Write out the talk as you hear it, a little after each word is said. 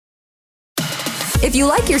If you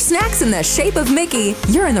like your snacks in the shape of Mickey,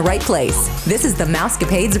 you're in the right place. This is the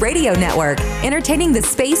Mousecapades Radio Network, entertaining the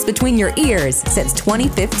space between your ears since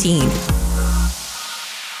 2015.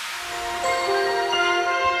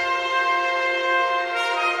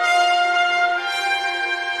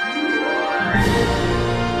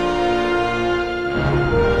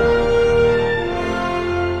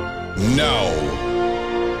 Now,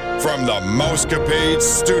 from the Mousecapades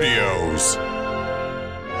Studios,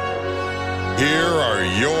 here are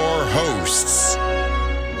your hosts.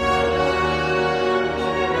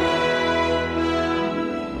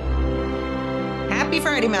 Happy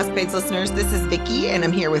Friday, Mousecapades listeners. This is Vicki, and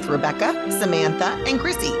I'm here with Rebecca, Samantha, and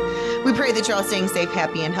Chrissy. We pray that you're all staying safe,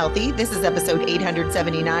 happy, and healthy. This is episode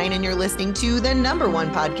 879, and you're listening to the number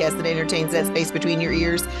one podcast that entertains that space between your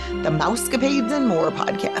ears, the Mousecapades and More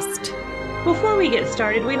podcast. Before we get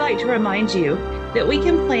started, we'd like to remind you that we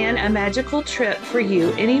can plan a magical trip for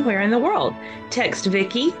you anywhere in the world. Text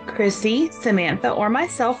Vicki, Chrissy, Samantha, or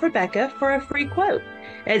myself, Rebecca, for a free quote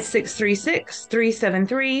at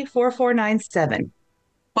 636-373-4497.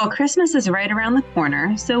 Well, Christmas is right around the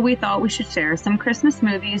corner, so we thought we should share some Christmas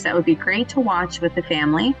movies that would be great to watch with the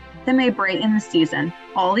family that may brighten the season.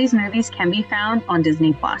 All these movies can be found on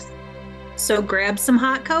Disney+. So grab some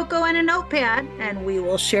hot cocoa and a notepad, and we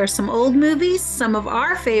will share some old movies, some of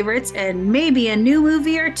our favorites, and maybe a new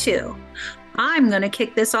movie or two. I'm going to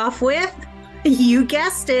kick this off with, you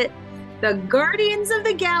guessed it, the Guardians of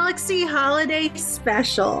the Galaxy Holiday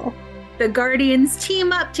Special. The Guardians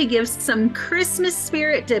team up to give some Christmas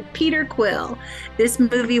spirit to Peter Quill. This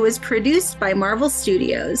movie was produced by Marvel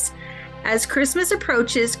Studios. As Christmas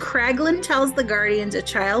approaches, Kraglin tells the Guardians a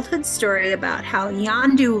childhood story about how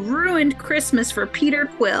Yondu ruined Christmas for Peter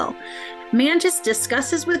Quill. Mantis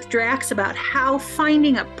discusses with Drax about how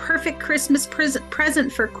finding a perfect Christmas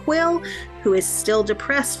present for Quill, who is still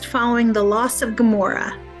depressed following the loss of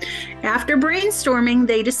Gamora. After brainstorming,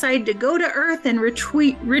 they decide to go to Earth and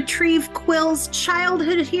retrieve Quill's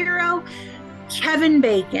childhood hero, Kevin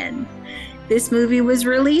Bacon. This movie was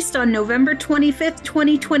released on November 25th,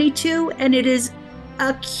 2022, and it is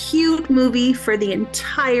a cute movie for the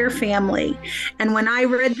entire family. And when I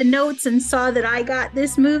read the notes and saw that I got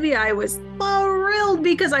this movie, I was thrilled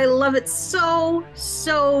because I love it so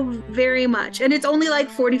very much. And it's only like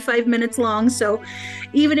 45 minutes long, so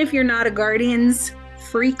even if you're not a Guardians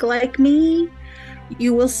freak like me,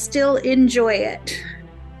 you will still enjoy it.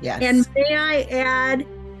 Yes. And may I add,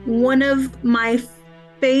 one of my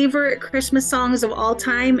favorite Christmas songs of all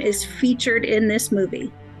time is featured in this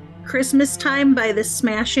movie. Christmas Time by the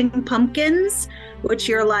Smashing Pumpkins, which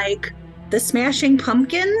you're like, the Smashing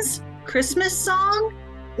Pumpkins Christmas song?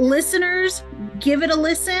 Listeners, give it a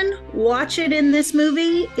listen. Watch it in this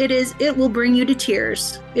movie. It will bring you to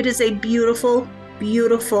tears. It is a beautiful,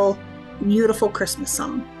 beautiful, beautiful Christmas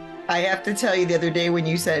song. I have to tell you, the other day when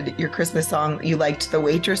you said your Christmas song, you liked The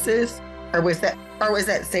Waitresses, or was that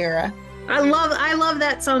Sarah? I love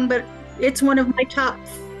that song, but it's one of my top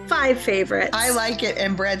 5 favorites. I like it.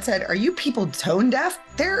 And Brad said, are you people tone deaf?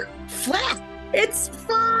 They're flat. It's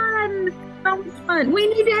fun. So fun. We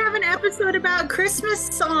need to have an episode about Christmas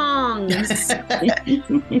songs.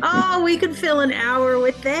 Oh, we could fill an hour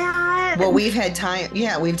with that. Well, we've had time.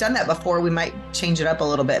 Yeah, we've done that before. We might change it up a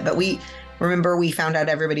little bit. But we found out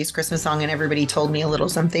everybody's Christmas song and everybody told me a little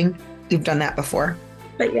something. We've done that before.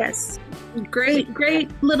 But yes, great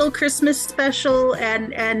little Christmas special,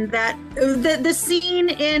 and that the scene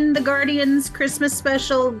in the Guardians Christmas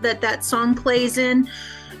special that song plays in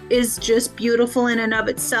is just beautiful in and of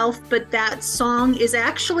itself. But that song is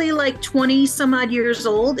actually like 20 some odd years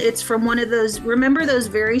old. It's from one of those, remember those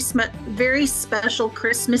very special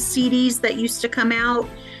Christmas CDs that used to come out?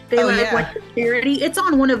 They were like charity. It's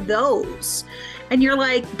on one of those. And you're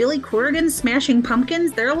like, Billy Corgan, Smashing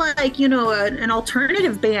Pumpkins, they're like, an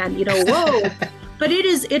alternative band, whoa. But it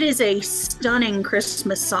is a stunning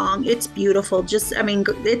Christmas song. It's beautiful.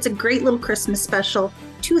 It's a great little Christmas special.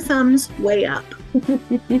 2 thumbs way up.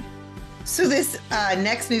 So this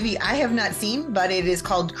next movie I have not seen, but it is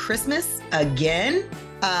called Christmas Again.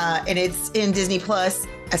 And it's in Disney Plus.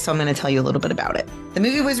 So I'm going to tell you a little bit about it. The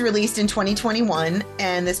movie was released in 2021,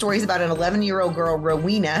 and the story is about an 11-year-old girl,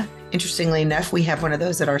 Rowena. Interestingly enough, we have one of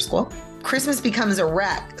those at our school. Christmas becomes a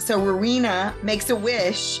wreck. So Rowena makes a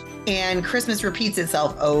wish, and Christmas repeats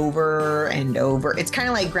itself over and over. It's kind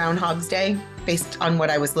of like Groundhog's Day, based on what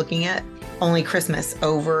I was looking at. Only Christmas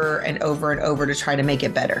over and over and over to try to make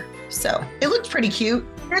it better. So it looked pretty cute.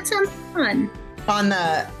 That sounds fun. On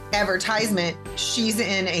the advertisement, she's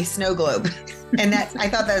in a snow globe. And I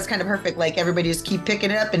thought that was kind of perfect. Like, everybody just keep picking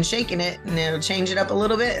it up and shaking it, and it'll change it up a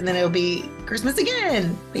little bit, and then it'll be Christmas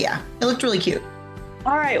again. But yeah, it looked really cute.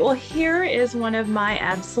 All right, well, here is one of my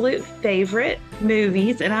absolute favorite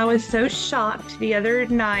movies, and I was so shocked the other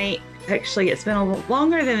night. Actually, it's been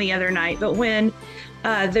longer than the other night, but when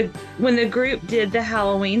the group did the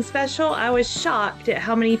Halloween special, I was shocked at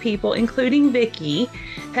how many people, including Vicky,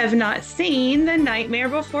 have not seen The Nightmare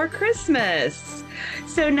Before Christmas.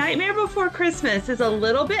 So Nightmare Before Christmas is a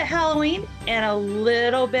little bit Halloween and a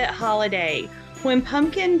little bit holiday. When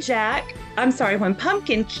Pumpkin King,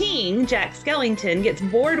 Jack Skellington, gets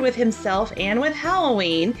bored with himself and with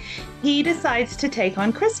Halloween, he decides to take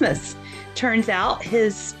on Christmas. Turns out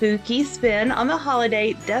his spooky spin on the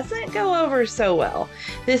holiday doesn't go over so well.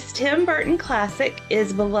 This Tim Burton classic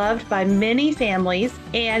is beloved by many families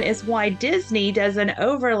and is why Disney does an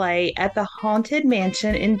overlay at the Haunted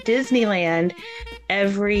Mansion in Disneyland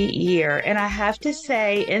every year. And I have to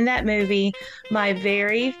say, in that movie, my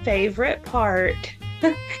very favorite part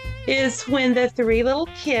is when the three little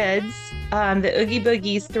kids, the Oogie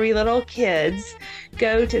Boogie's three little kids,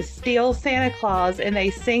 go to steal Santa Claus and they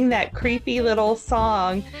sing that creepy little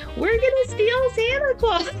song, "We're gonna steal Santa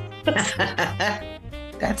Claus."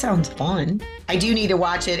 That sounds fun. I do need to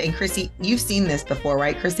watch it. And Chrissy, you've seen this before,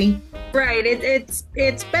 right, Chrissy? Right. It's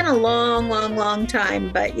been a long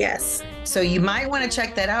time, but yes. So you might want to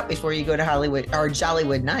check that out before you go to Hollywood or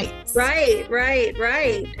Jollywood Nights. Right.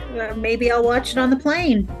 Maybe I'll watch it on the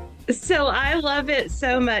plane. So I love it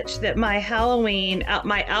so much that my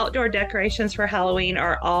outdoor decorations for Halloween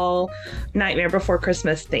are all Nightmare Before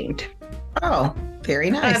Christmas themed. Oh,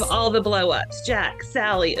 very nice. I have all the blow-ups, Jack,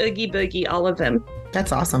 Sally, Oogie Boogie, all of them.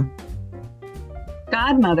 That's awesome.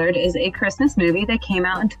 Godmothered is a Christmas movie that came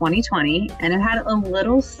out in 2020, and it had a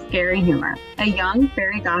little scary humor. A young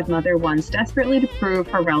fairy godmother wants desperately to prove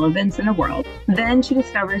her relevance in the world. Then she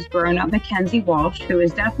discovers grown-up Mackenzie Walsh, who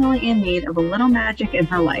is definitely in need of a little magic in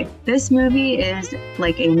her life. This movie is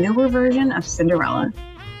like a newer version of Cinderella.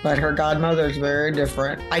 But her godmother's very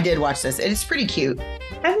different. I did watch this. It's pretty cute.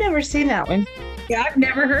 I've never seen that one. Yeah, I've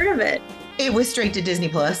never heard of it. It was straight to Disney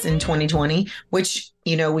Plus in 2020, which,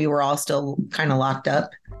 we were all still kind of locked up,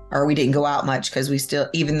 or we didn't go out much because we still,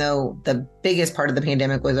 even though the biggest part of the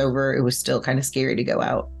pandemic was over, it was still kind of scary to go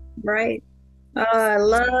out. Right. Oh, I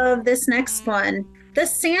love this next one. The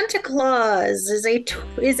Santa Claus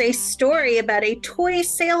is a story about a toy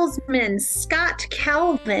salesman, Scott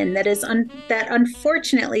Calvin, that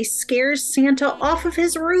unfortunately scares Santa off of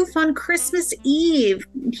his roof on Christmas Eve.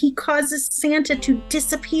 He causes Santa to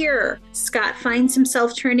disappear. Scott finds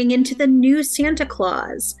himself turning into the new Santa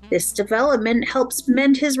Claus. This development helps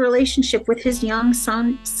mend his relationship with his young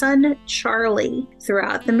son Charlie.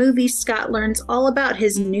 Throughout the movie, Scott learns all about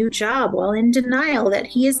his new job while in denial that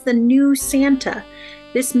he is the new Santa.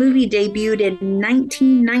 This movie debuted in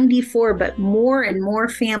 1994, but more and more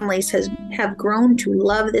families have grown to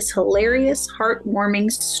love this hilarious,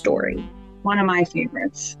 heartwarming story. One of my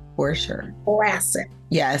favorites. For sure. Classic.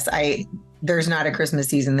 Yes, there's not a Christmas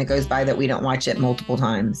season that goes by that we don't watch it multiple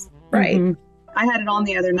times. Right. Mm-hmm. I had it on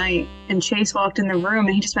the other night, and Chase walked in the room,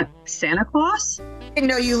 and he just went, "Santa Claus?" I didn't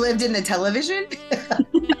know you lived in the television.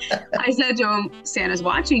 I said to him, "Santa's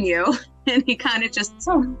watching you." And he kind of just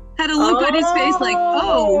had a look on his face like,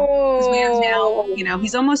 oh, because we are now,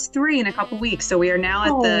 he's almost 3 in a couple weeks. So we are now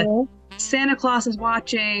at the Santa Claus is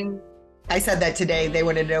watching. I said that today. They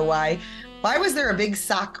wanted to know why. Why was there a big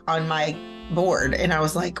sock on my board? And I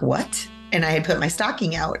was like, what? And I had put my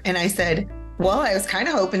stocking out. And I said, well, I was kind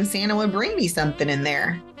of hoping Santa would bring me something in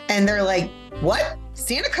there. And they're like, what?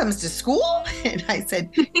 Santa comes to school? And I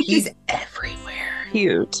said, he's everywhere.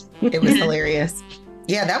 Cute. It was hilarious.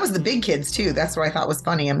 Yeah, that was the big kids too. That's what I thought was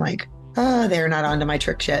funny. I'm like, oh, they're not onto my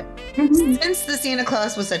trick yet. Mm-hmm. Since the Santa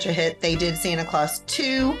Claus was such a hit, they did Santa Claus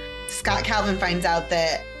 2. Scott Calvin finds out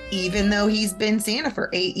that even though he's been Santa for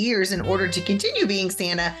 8 years, in order to continue being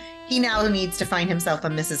Santa, he now needs to find himself a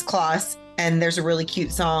Mrs. Claus. And there's a really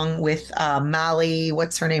cute song with Molly,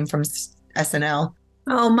 what's her name from SNL?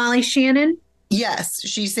 Oh, Molly Shannon? Yes,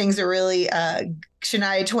 she sings a really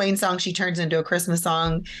Shania Twain song. She turns into a Christmas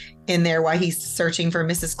song in there while he's searching for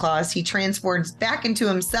Mrs. Claus. He transforms back into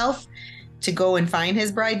himself to go and find his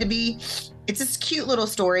bride-to-be. It's this cute little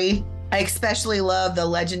story. I especially love the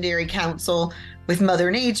legendary council with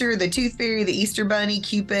Mother Nature, the Tooth Fairy, the Easter Bunny,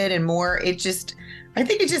 Cupid, and more. I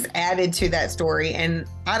think it just added to that story. And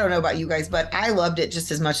I don't know about you guys, but I loved it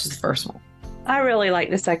just as much as the first one. I really like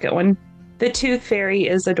the second one. The Tooth Fairy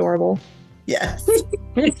is adorable. Yes.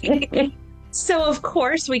 So, of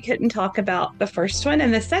course, we couldn't talk about the first one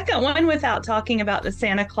and the second one without talking about the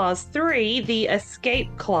Santa Claus 3. The Escape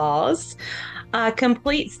Clause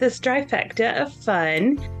completes this trifecta of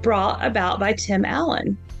fun brought about by Tim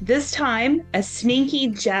Allen. This time, a sneaky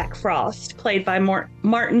Jack Frost, played by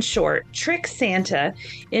Martin Short, tricks Santa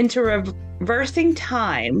into reversing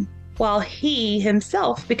time while he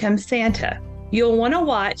himself becomes Santa. You'll want to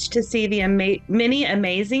watch to see the many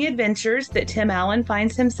amazing adventures that Tim Allen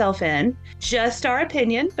finds himself in. Just our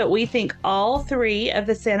opinion, but we think all 3 of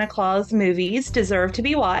the Santa Claus movies deserve to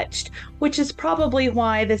be watched, which is probably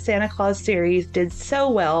why the Santa Claus series did so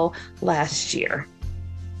well last year.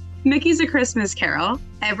 Mickey's A Christmas Carol.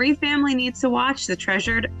 Every family needs to watch the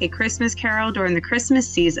treasured A Christmas Carol during the Christmas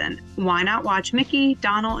season. Why not watch Mickey,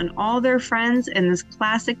 Donald, and all their friends in this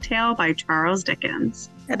classic tale by Charles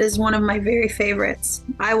Dickens? That is one of my very favorites.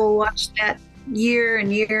 I will watch that year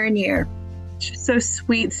and year and year. It's just so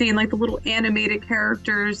sweet seeing like the little animated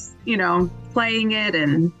characters, playing it.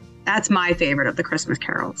 And that's my favorite of the Christmas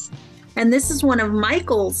carols. And this is one of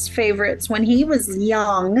Michael's favorites when he was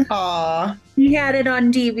young. Aw. He had it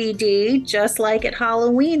on DVD, just like at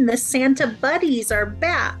Halloween. The Santa Buddies are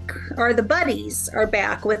back, or the Buddies are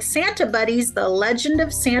back with Santa Buddies, The Legend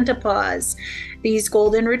of Santa Paws. These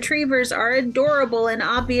golden retrievers are adorable and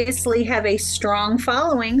obviously have a strong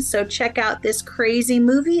following, so check out this crazy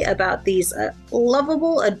movie about these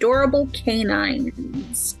lovable, adorable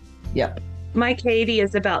canines. Yep. My Katie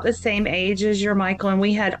is about the same age as your Michael, and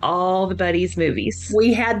we had all the Buddies movies.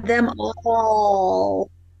 We had them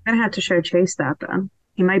all. I'm gonna have to show Chase that then.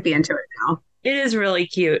 He might be into it now. It is really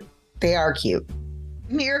cute. They are cute.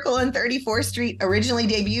 Miracle on 34th Street originally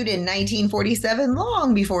debuted in 1947,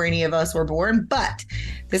 long before any of us were born, but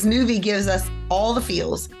this movie gives us all the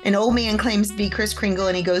feels. An old man claims to be Kris Kringle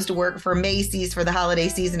and he goes to work for Macy's for the holiday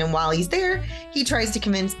season, and while he's there, he tries to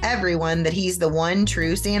convince everyone that he's the one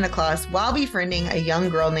true Santa Claus while befriending a young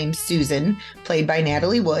girl named Susan, played by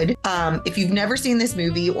Natalie Wood. If you've never seen this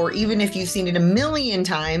movie, or even if you've seen it a million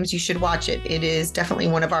times, you should watch it. It is definitely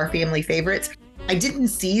one of our family favorites. I didn't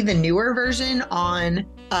see the newer version on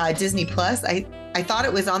Disney Plus. I thought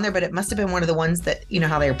it was on there, but it must have been one of the ones that,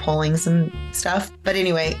 how they're pulling some stuff. But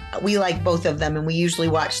anyway, we like both of them, and we usually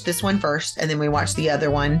watch this one first and then we watch the other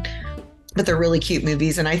one. But they're really cute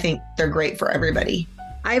movies, and I think they're great for everybody.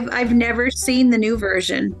 I've never seen the new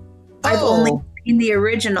version. I've only seen the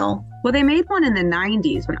original. Well, they made one in the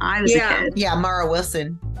 90s when I was a kid. Yeah, Mara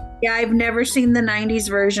Wilson. Yeah, I've never seen the 90s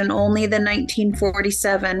version, only the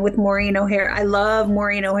 1947 with Maureen O'Hara. I love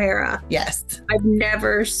Maureen O'Hara. Yes. I've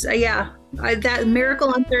never, that Miracle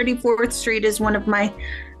on 34th Street is one of my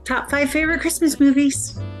top 5 favorite Christmas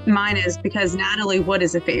movies. Mine is because Natalie Wood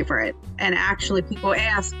is a favorite. And actually, people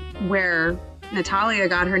ask where Natalia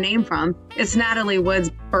got her name from. It's Natalie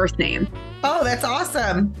Wood's birth name. Oh, that's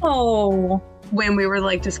awesome. Oh. When we were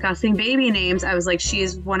discussing baby names, I was like, she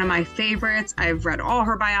is one of my favorites. I've read all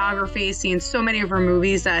her biographies, seen so many of her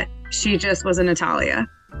movies that she just was a Natalia.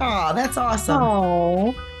 Oh, that's awesome.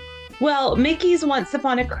 Oh. Well, Mickey's Once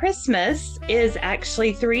Upon a Christmas is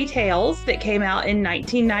actually 3 tales that came out in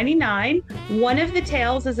 1999. One of the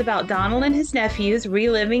tales is about Donald and his nephews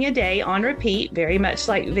reliving a day on repeat, very much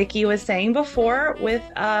like Vicky was saying before with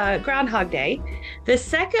Groundhog Day. The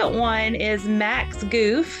second one is Mac's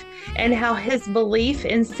Goof and how his belief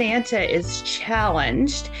in Santa is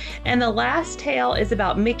challenged. And the last tale is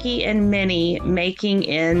about Mickey and Minnie making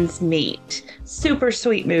ends meet. Super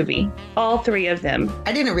sweet movie. All 3 of them.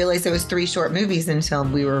 I didn't realize there was 3 short movies until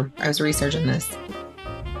I was researching this.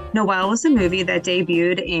 Noelle was a movie that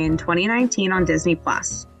debuted in 2019 on Disney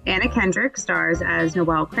Plus. Anna Kendrick stars as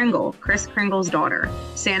Noelle Kringle, Kris Kringle's daughter.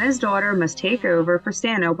 Santa's daughter must take over for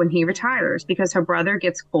Santa when he retires because her brother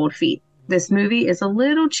gets cold feet. This movie is a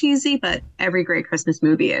little cheesy, but every great Christmas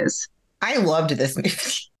movie is. I loved this movie.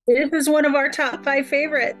 This is one of our top 5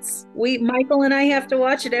 favorites. Michael and I have to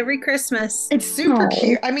watch it every Christmas. It's super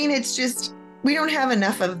cute. I mean, it's just, we don't have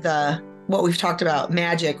enough of what we've talked about,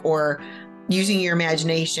 magic or using your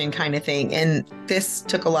imagination kind of thing. And this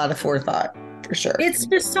took a lot of forethought, for sure. It's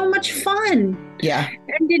just so much fun. Yeah.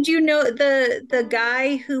 And did you know the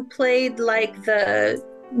guy who played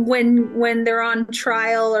when they're on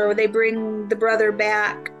trial or they bring the brother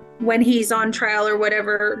back when he's on trial or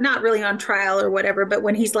whatever, not really on trial or whatever, but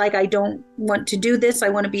when he's like, I don't want to do this, I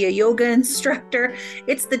want to be a yoga instructor.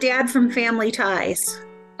 It's the dad from Family Ties.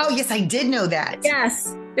 Oh, yes, I did know that.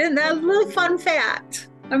 Yes. And that's a little fun fact.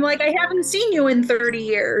 I'm like, I haven't seen you in 30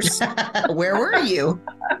 years. Where were you?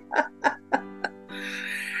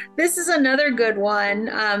 This is another good one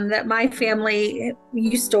that my family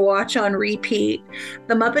used to watch on repeat.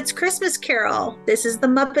 The Muppets Christmas Carol. This is the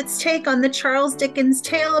Muppets' take on the Charles Dickens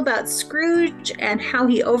tale about Scrooge and how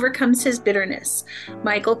he overcomes his bitterness.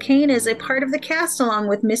 Michael Caine is a part of the cast along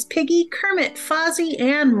with Miss Piggy, Kermit, Fozzie,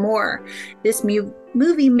 and more. This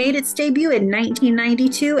movie made its debut in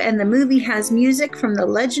 1992, and the movie has music from the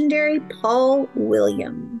legendary Paul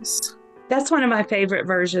Williams. That's one of my favorite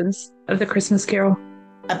versions of The Christmas Carol.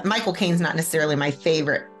 Michael Caine's not necessarily my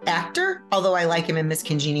favorite actor, although I like him in Miss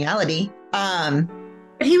Congeniality.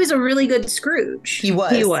 But he was a really good Scrooge. He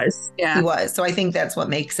was. Yeah. He was. So I think that's what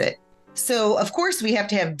makes it. So, of course, we have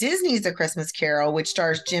to have Disney's A Christmas Carol, which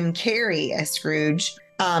stars Jim Carrey as Scrooge.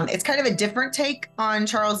 It's kind of a different take on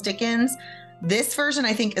Charles Dickens. This version,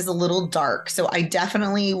 I think, is a little dark. So I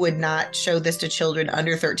definitely would not show this to children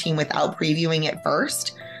under 13 without previewing it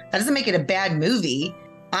first. That doesn't make it a bad movie.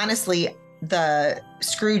 Honestly, the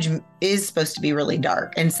Scrooge is supposed to be really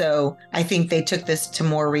dark. And so I think they took this to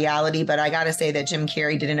more reality. But I got to say that Jim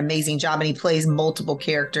Carrey did an amazing job, and he plays multiple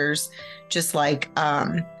characters, just like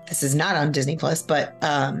this is not on Disney Plus, but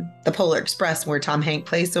The Polar Express, where Tom Hanks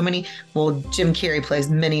plays so many. Well, Jim Carrey plays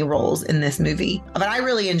many roles in this movie. But I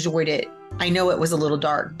really enjoyed it. I know it was a little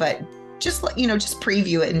dark, but just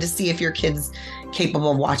preview it and just see if your kid's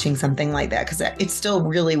capable of watching something like that, because it's still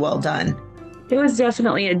really well done. It was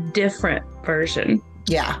definitely a different version.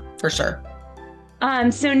 Yeah, for sure.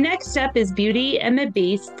 So next up is Beauty and the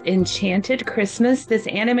Beast, Enchanted Christmas. This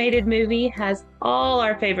animated movie has all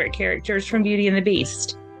our favorite characters from Beauty and the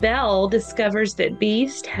Beast. Belle discovers that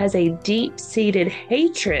Beast has a deep-seated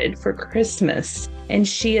hatred for Christmas, and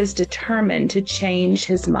she is determined to change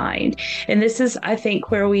his mind. And this is, I think,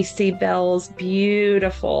 where we see Belle's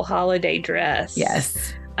beautiful holiday dress.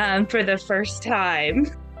 Yes. For the first time.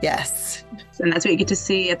 Yes. And that's what you get to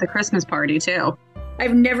see at the Christmas party, too.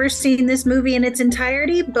 I've never seen this movie in its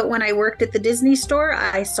entirety, but when I worked at the Disney store,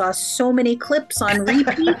 I saw so many clips on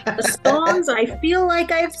repeat. The songs, I feel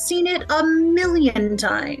like I've seen it a million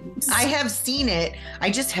times. I have seen it. I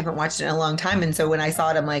just haven't watched it in a long time. And so when I saw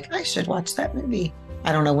it, I'm like, I should watch that movie.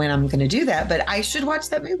 I don't know when I'm going to do that, but I should watch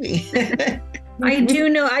that movie. I do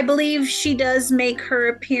know, I believe she does make her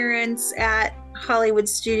appearance at Hollywood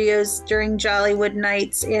Studios during Jollywood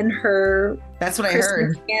Nights in her That's what Christmas I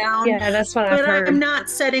heard. gown. Yeah, that's what I've heard. But I'm not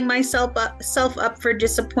setting myself up for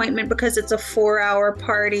disappointment because it's a 4-hour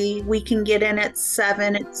party. We can get in at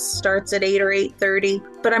 7. It starts at 8 or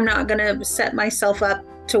 8:30. But I'm not going to set myself up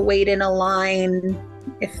to wait in a line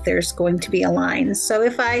if there's going to be a line. So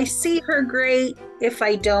if I see her, great. If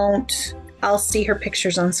I don't, I'll see her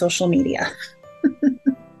pictures on social media.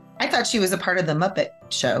 I thought she was a part of the Muppet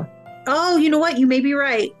Show. Oh, you know what? You may be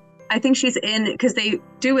right. I think she's in, because they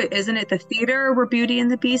do it, isn't it the theater where Beauty and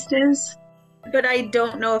the Beast is? But I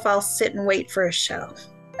don't know if I'll sit and wait for a show.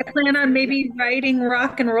 I plan on maybe riding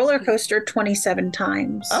Rock and Roller Coaster 27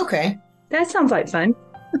 times. Okay. That sounds like fun.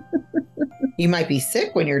 You might be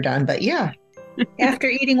sick when you're done, but yeah. After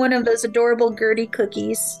eating one of those adorable Gertie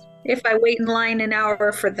cookies. If I wait in line an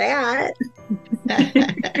hour for that.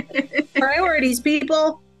 Priorities,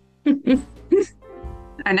 people.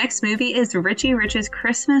 Our next movie is Richie Rich's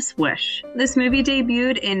Christmas Wish. This movie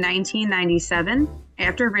debuted in 1997.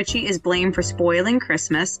 After Richie is blamed for spoiling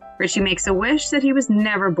Christmas, Richie makes a wish that he was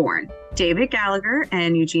never born. David Gallagher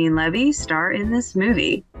and Eugene Levy star in this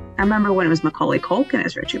movie. I remember when it was Macaulay Culkin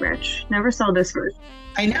as Richie Rich. Never saw this version.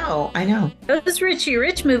 I know. Those Richie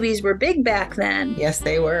Rich movies were big back then. Yes,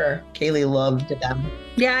 they were. Kaylee loved them.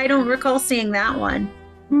 Yeah, I don't recall seeing that one.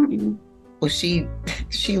 Mm-mm. Well, she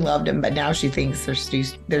loved them, but now she thinks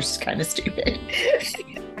they're kind of stupid.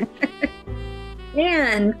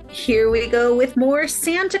 And here we go with more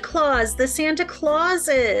Santa Claus, the Santa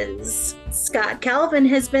Clauses. Scott Calvin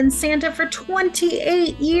has been Santa for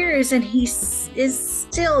 28 years, and he is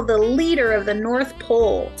still the leader of the North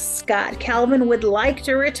Pole. Scott Calvin would like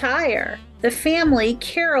to retire. The family,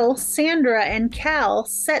 Carol, Sandra, and Cal,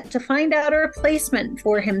 set to find out a replacement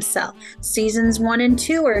for himself. Seasons 1 and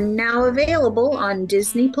 2 are now available on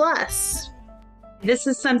Disney Plus. This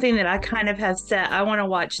is something that I kind of have set. I want to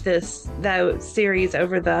watch that series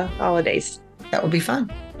over the holidays. That would be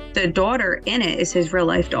fun. The daughter in it is his real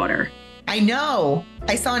life daughter. I know.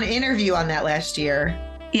 I saw an interview on that last year.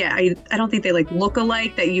 Yeah, I don't think they look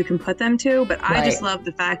alike that you can put them to, but I just love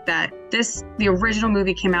the fact that the original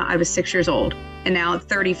movie came out, I was 6 years old, and now at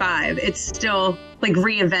 35, it's still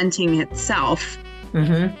reinventing itself.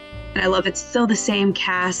 Mm-hmm. And I love it's still the same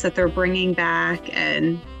cast that they're bringing back,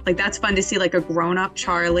 and that's fun to see a grown-up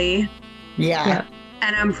Charlie. Yeah.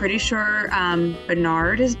 And I'm pretty sure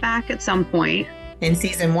Bernard is back at some point. In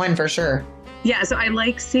season 1 for sure. Yeah, so I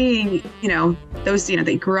like seeing, those,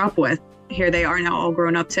 they grew up with. Here they are now all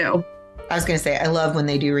grown up too. I was going to say, I love when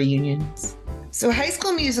they do reunions. So High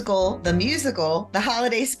School Musical, the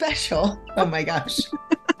holiday special. Oh my gosh.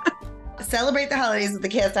 Celebrate the holidays with the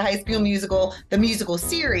cast of High School Musical, the musical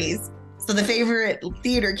series. So the favorite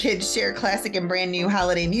theater kids share classic and brand new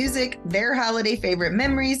holiday music, their holiday favorite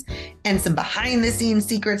memories, and some behind the scenes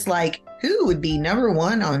secrets like who would be number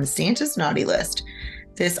one on Santa's naughty list.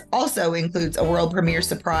 This also includes a world premiere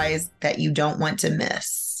surprise that you don't want to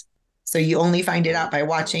miss. So you only find it out by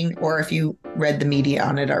watching or if you read the media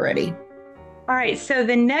on it already. All right, so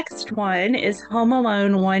the next one is Home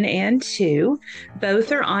Alone 1 and 2.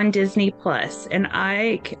 Both are on Disney Plus, and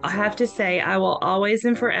I have to say I will always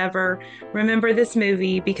and forever remember this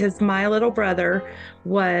movie because my little brother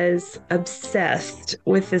was obsessed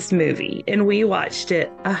with this movie, and we watched it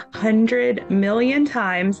 100 million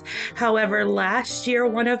times. However, last year,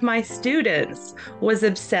 one of my students was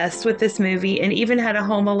obsessed with this movie and even had a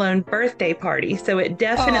Home Alone birthday party, so it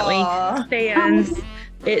definitely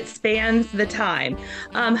spans the time.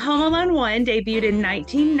 Home Alone 1 debuted in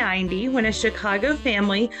 1990 when a Chicago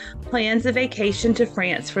family plans a vacation to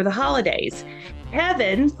France for the holidays.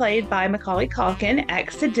 Kevin, played by Macaulay Culkin,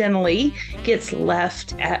 accidentally gets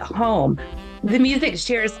left at home. The music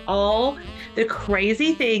shares all the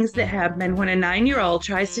crazy things that happen when a 9-year-old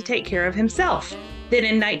tries to take care of himself. Then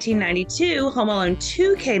in 1992, Home Alone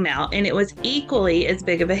 2 came out, and it was equally as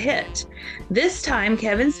big of a hit. This time,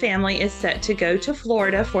 Kevin's family is set to go to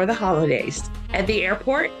Florida for the holidays. At the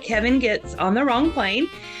airport, Kevin gets on the wrong plane,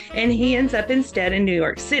 and he ends up instead in New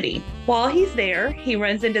York City. While he's there, he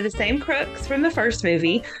runs into the same crooks from the first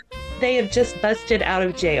movie. They have just busted out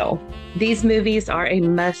of jail. These movies are a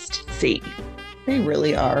must-see. They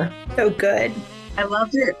really are. So good. I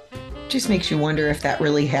loved it. Just makes you wonder if that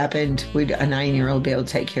really happened. Would a 9-year-old be able to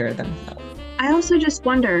take care of themselves? I also just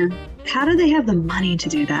wonder, how do they have the money to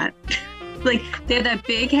do that? Like, they had that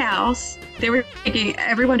big house. They were taking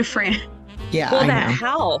everyone to France. Yeah, Well, I that know.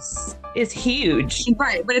 house is huge.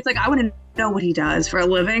 Right, but it's like, I want to know what he does for a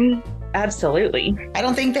living. Absolutely. I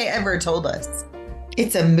don't think they ever told us.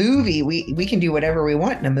 It's a movie. We can do whatever we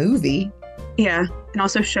want in a movie. Yeah, and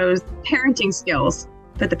also shows parenting skills.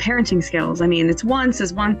 But the parenting skills, I mean, it's once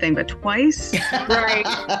is one thing, but twice? Right.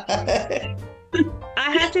 I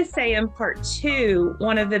have to say, in part 2,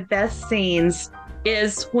 one of the best scenes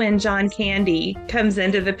is when John Candy comes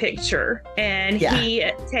into the picture and he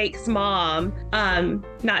takes mom,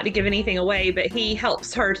 not to give anything away, but he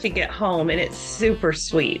helps her to get home, and it's super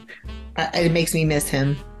sweet. It makes me miss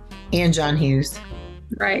him and John Hughes.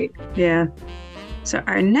 Right. Yeah. So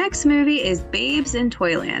our next movie is Babes in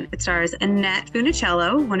Toyland. It stars Annette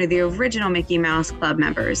Funicello, one of the original Mickey Mouse Club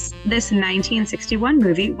members. This 1961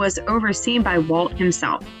 movie was overseen by Walt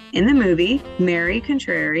himself. In the movie, Mary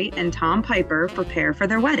Contrary and Tom Piper prepare for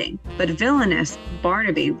their wedding, but villainous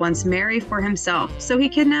Barnaby wants Mary for himself, so he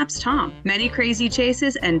kidnaps Tom. Many crazy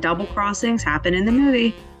chases and double crossings happen in the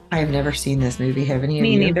movie. I have never seen this movie. Have any of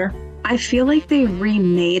Me you? neither. I feel like they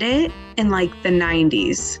remade it in like the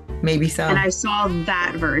 90s. Maybe so. And I saw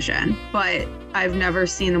that version, but I've never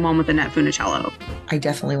seen the one with Annette Funicello. I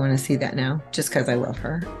definitely want to see that now, just because I love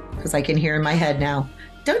her. Because I can hear in my head now,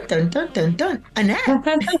 dun, dun, dun, dun, dun, Annette.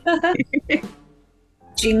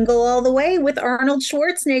 Jingle All the Way with Arnold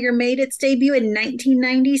Schwarzenegger made its debut in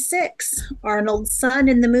 1996. Arnold's son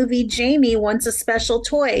in the movie Jamie wants a special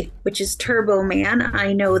toy, which is Turbo Man.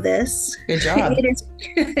 I know this. Good job. It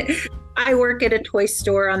is. I work at a toy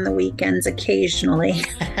store on the weekends occasionally.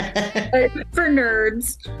 But for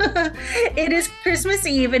nerds. It is Christmas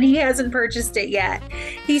Eve and he hasn't purchased it yet.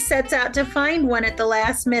 He sets out to find one at the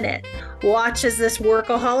last minute. Watch as this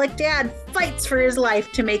workaholic dad fights for his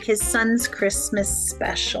life to make his son's Christmas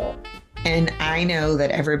special. And I know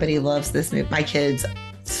that everybody loves this movie. My kids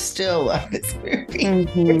still love this movie.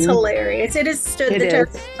 Mm-hmm. It's hilarious. It has stood the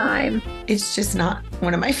test of time. It's just not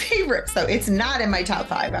one of my favorites. So it's not in my top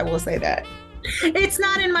 5. I will say that. It's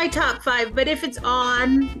not in my top 5, but if it's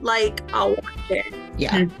on, like, I'll watch it.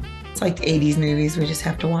 Yeah. It's like 80s movies. We just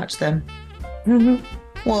have to watch them. Mm-hmm.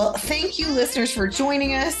 Well, thank you, listeners, for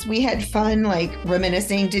joining us. We had fun, like,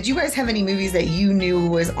 reminiscing. Did you guys have any movies that you knew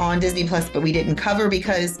was on Disney Plus, but we didn't cover?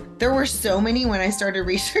 Because there were so many when I started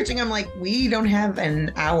researching. I'm like, we don't have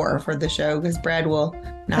an hour for the show because Brad will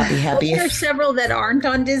not be happy. There are several that aren't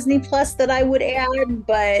on Disney Plus that I would add,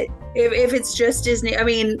 but if it's just Disney, I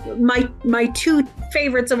mean, my 2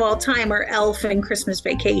 favorites of all time are Elf and Christmas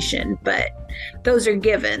Vacation, but those are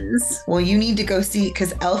givens. Well, you need to go see,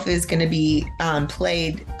 because Elf is going to be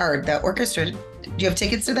played, or the orchestra. Do you have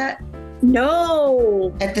tickets to that?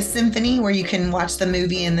 No. At the Symphony, where you can watch the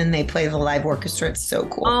movie and then they play the live orchestra. It's so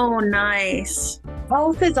cool. Oh, nice.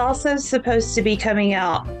 Elf is also supposed to be coming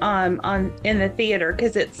out in the theater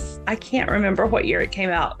because I can't remember what year it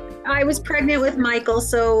came out. I was pregnant with Michael,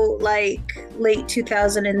 so like late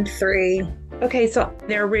 2003. Okay, so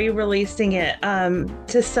they're re-releasing it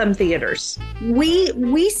to some theaters.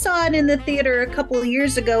 We saw it in the theater a couple of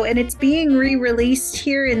years ago, and it's being re-released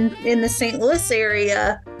here in the St. Louis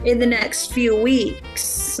area in the next few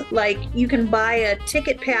weeks. Like, you can buy a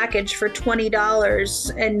ticket package for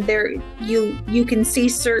 $20, and there you can see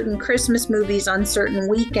certain Christmas movies on certain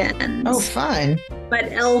weekends. Oh, fun.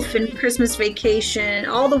 But Elf and Christmas Vacation,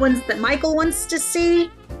 all the ones that Michael wants to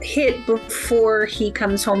see, hit before he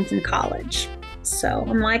comes home from college. So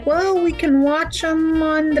I'm like, well, we can watch them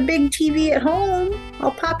on the big TV at home. I'll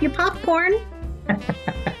pop you popcorn.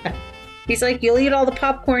 He's like, you'll eat all the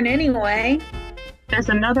popcorn anyway. There's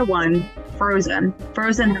another one, Frozen.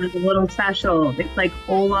 Frozen has a little special. It's like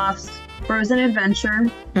Olaf's Frozen Adventure.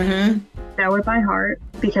 Mm-hmm. Know it by heart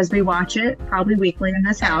because we watch it probably weekly in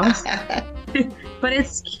this house. But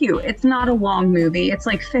it's cute. It's not a long movie. It's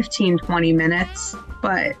like 15, 20 minutes.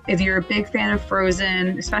 But if you're a big fan of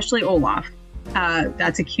Frozen, especially Olaf,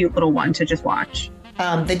 that's a cute little one to just watch.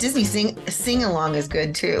 The Disney sing-along is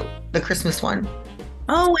good too. The Christmas one.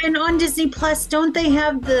 Oh, and on Disney Plus, don't they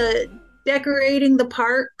have the decorating the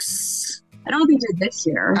parks? I don't think they did this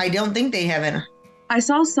year. I don't think they have it. I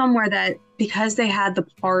saw somewhere that because they had the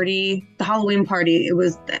party, the Halloween party, it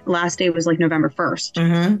was the last day was like November 1st.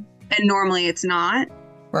 Mm-hmm. And normally it's not.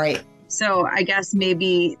 Right. So I guess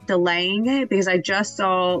maybe delaying it, because I just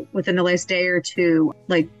saw within the last day or two,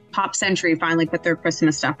 like Pop Century finally put their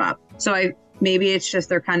Christmas stuff up. So maybe it's just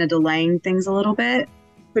they're kind of delaying things a little bit.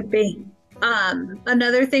 Could be.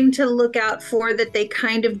 Another thing to look out for that they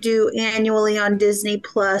kind of do annually on Disney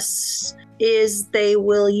Plus is they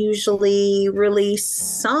will usually release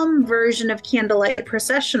some version of Candlelight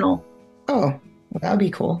Processional. Oh, well, that would be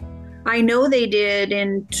cool. I know they did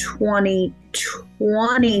in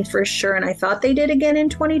 2020 for sure, and I thought they did again in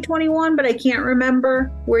 2021, but I can't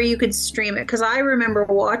remember where you could stream it, because I remember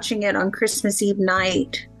watching it on Christmas Eve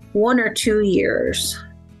night 1 or 2 years.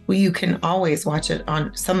 Well, you can always watch it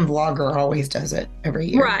on, some vlogger always does it every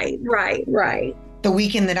year. Right. The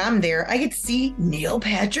weekend that I'm there, I get to see Neil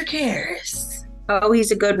Patrick Harris. Oh, he's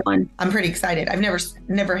a good one. I'm pretty excited. I've never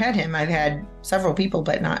had him. I've had several people,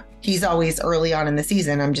 but not. He's always early on in the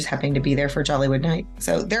season. I'm just happening to be there for Jollywood Night.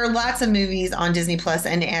 So there are lots of movies on Disney Plus,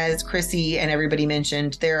 and as Chrissy and everybody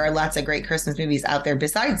mentioned, there are lots of great Christmas movies out there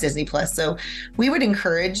besides Disney Plus. So we would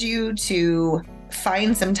encourage you to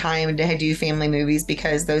find some time to do family movies,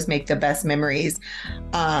 because those make the best memories.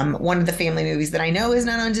 One of the family movies that I know is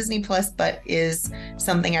not on Disney Plus, but is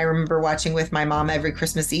something I remember watching with my mom every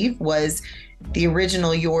Christmas Eve, was the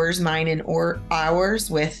original Yours, Mine, and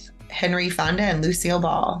Ours with Henry Fonda and Lucille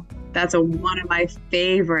Ball. That's one of my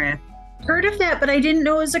favorites. Heard of that, but I didn't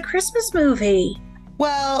know it was a Christmas movie.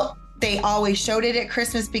 Well, they always showed it at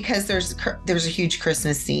Christmas because there's a huge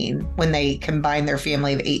Christmas scene when they combine their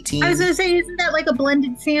family of 18. I was going to say, isn't that like a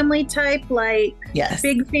blended family type, like yes,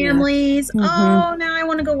 big families? Yeah. Oh, now I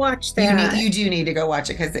want to go watch that. You do need to go watch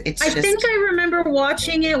it, because it's I think I remember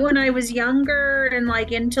watching it when I was younger and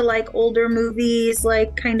like into like older movies,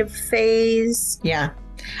 like kind of phase. Yeah,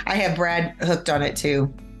 I have Brad hooked on it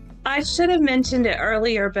too. I should have mentioned it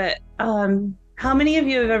earlier, but how many of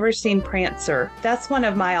you have ever seen Prancer? That's one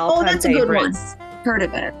of my all-time favorites. Good one. Heard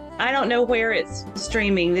of it. I don't know where it's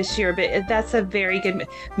streaming this year, but that's a very good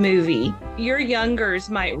movie. Your youngers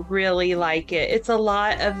might really like it. It's a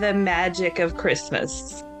lot of the magic of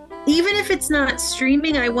Christmas. Even if it's not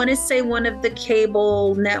streaming, I want to say one of the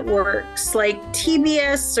cable networks, like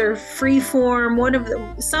TBS or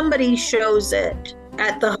Freeform, somebody shows it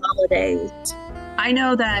at the holidays. I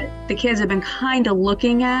know that the kids have been kind of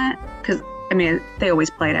looking at, because I mean, they always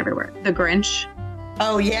play it everywhere. The Grinch.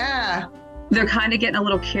 Oh, yeah. They're kind of getting a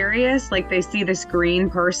little curious. Like, they see this green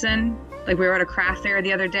person. Like, we were at a craft fair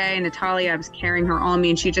the other day, and Natalia, I was carrying her on me,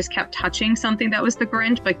 and she just kept touching something that was the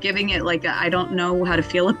Grinch, but giving it like I don't know how to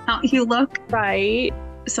feel about you look. Right.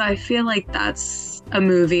 So I feel like that's a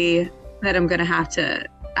movie that I'm going to have to...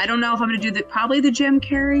 I don't know if I'm going to do probably the Jim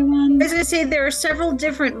Carrey one. I was going to say, there are several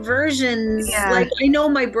different versions. Yeah. Like, I know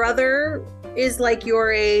my brother is like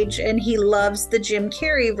your age and he loves the Jim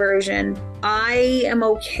Carrey version. I am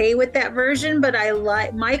okay with that version, but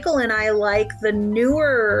Michael and I like the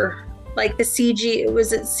newer, like the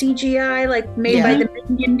CGI, like made by the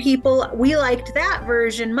Minion people. We liked that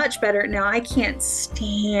version much better. Now I can't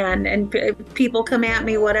stand, and people come at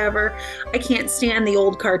me, whatever, I can't stand the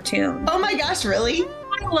old cartoon. Oh my gosh, really?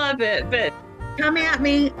 I love it, but come at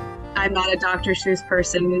me. I'm not a Dr. Seuss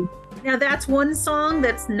person. Now that's one song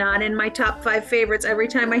that's not in my top 5 favorites. Every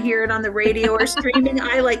time I hear it on the radio or streaming,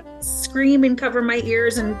 I like scream and cover my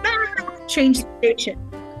ears and change the station.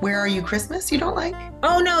 Where Are You Christmas you don't like?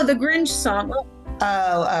 Oh no, the Grinch song.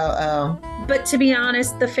 Oh. But to be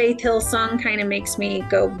honest, the Faith Hill song kind of makes me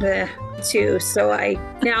go bleh too. So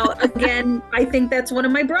again, I think that's one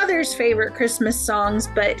of my brother's favorite Christmas songs,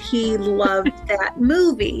 but he loved that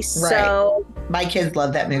movie. So my kids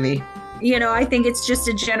love that movie. I think it's just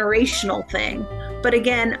a generational thing. But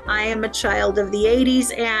again, I am a child of the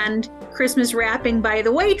 80s, and Christmas Wrapping by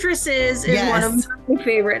the Waitresses is one of my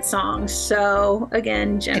favorite songs. So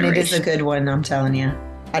again, generational. And it is a good one, I'm telling you.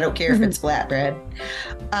 I don't care if it's flatbread.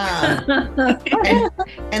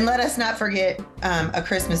 And let us not forget A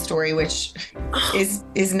Christmas Story, which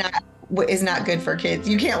is not good for kids.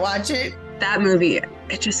 You can't watch it. That movie,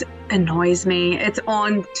 it just annoys me. It's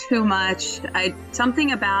on too much.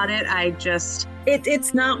 Something about it,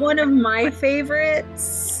 It's not one of my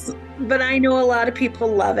favorites, but I know a lot of people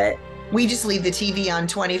love it. We just leave the TV on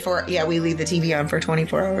 24. Yeah, we leave the TV on for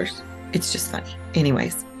 24 hours. It's just funny.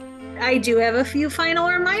 Anyways. I do have a few final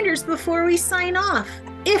reminders before we sign off.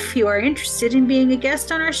 If you are interested in being a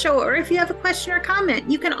guest on our show, or if you have a question or comment,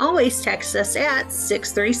 you can always text us at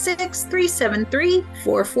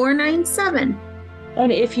 636-373-4497.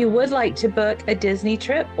 And if you would like to book a Disney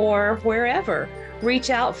trip or wherever, reach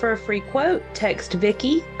out for a free quote. Text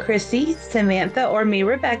Vicki, Chrissy, Samantha, or me,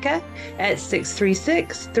 Rebecca, at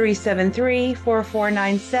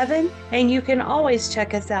 636-373-4497. And you can always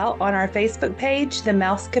check us out on our Facebook page, The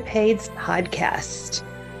Mousecapades Podcast.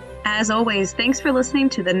 As always, thanks for listening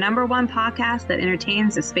to the #1 podcast that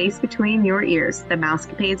entertains the space between your ears, the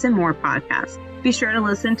Mousecapades and More podcast. Be sure to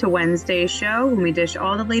listen to Wednesday's show when we dish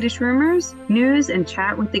all the latest rumors, news, and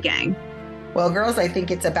chat with the gang. Well, girls, I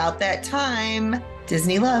think it's about that time.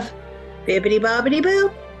 Disney love. Bibbidi bobbidi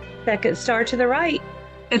boo. Second star to the right.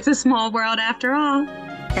 It's a small world after all.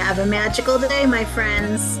 Have a magical day, my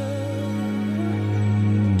friends.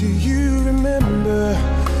 Do you remember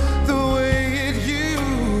the way it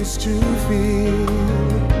used to feel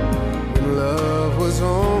when love was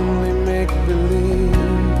only make-believe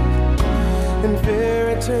and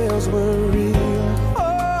fairy tales were real?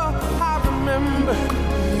 Oh, I remember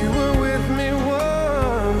you were with me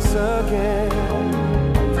once again,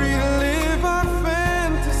 free to live our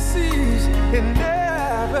fantasies. It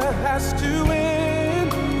never has to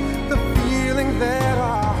end. The feeling that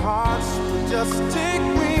our hearts just take